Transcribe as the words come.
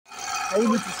I will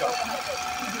meet you, sir.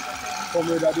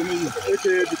 Comrade Adeniyi,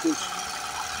 aka the coach.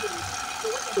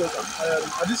 So,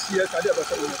 at this year's Adi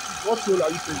Abasa, what role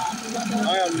are you playing?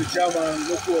 I am the chairman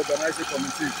local organizing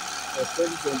committee of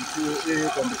 2022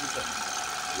 AA competition.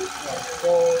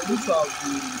 For you to have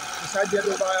decided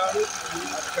over, I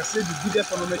can say the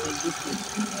biggest tournament in this state.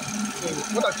 So,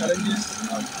 what are challenges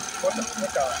and what are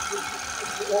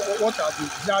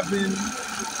the driving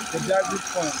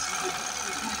points?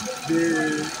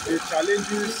 The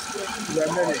challenges were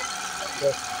many,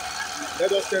 but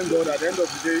let us thank God at the end of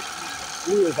the day,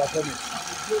 we overcome it.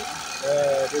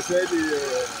 They said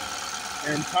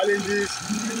and challenges,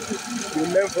 you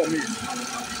learn from it.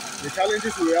 The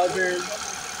challenges we are having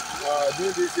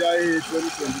during this year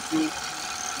 2022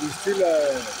 will still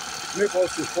make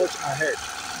us to forge ahead,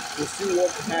 to still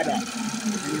work harder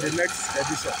in the next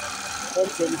edition, come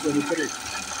 2023.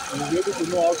 We will be able to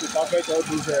know how to perfect all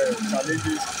those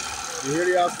challenges, the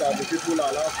areas that the people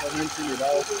are now commenting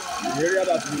about, the area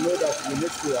that we know that we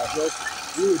need to adjust,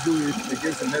 we will do it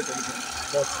against the next edition.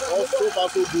 But also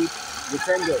far so good, we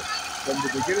thank God. From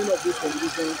the beginning of this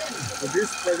competition to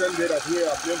this present day that we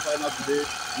are playing final today,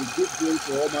 we give glory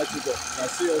to Almighty God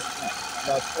that see us through,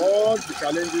 that all the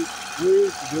challenges we will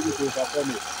be able to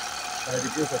overcome it by the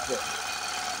grace of God.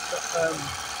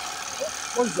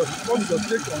 What is your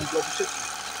take on the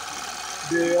officiating?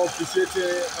 The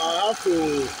officiating, I have to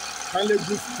kindly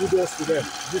give kudos to them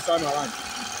this time around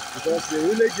because they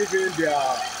really give in their.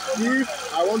 If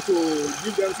I want to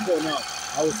give them score now,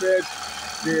 I would say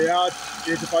they had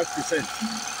 85%.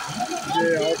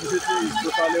 The officiating is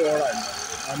totally alright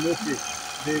and okay.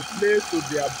 They play to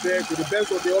their best, to the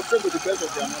best of the option, to the best of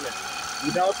their knowledge,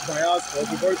 without bias or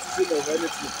favoritism of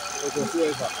anything or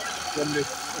whatsoever. From the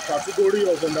category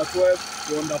of under 12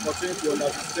 to under 14 to under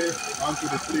 16 and to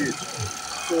the free.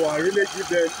 So I really give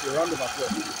them a round of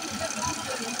applause.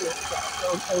 So,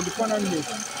 on the final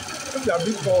note, if they are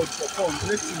being called for fun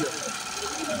next year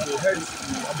to head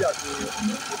the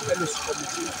LOC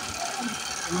committee,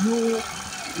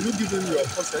 will you give them your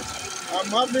consent?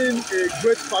 I'm having a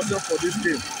great passion for this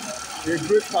game, a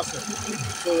great passion.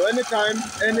 So anytime,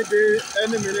 any day,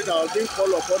 any minute, I'll be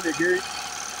called upon again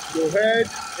to head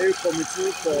a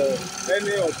committee for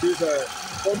any of these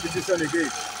competition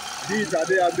again. Be it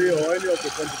Adeabe or any of the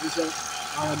competition,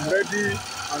 I'm ready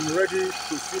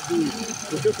to still do it,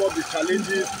 to take up the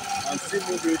challenges and still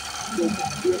move it, to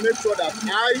make sure that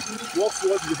I work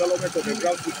towards the development of the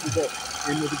grassroots football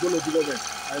in the local government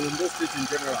and in those states in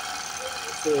general.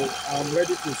 So I'm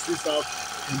ready to sit out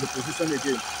in the position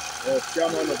again of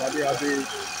chairman of Adeabe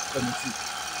committee.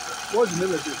 What's the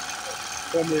name again?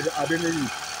 Comrade Adeniyi,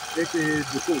 aka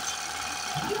the coach.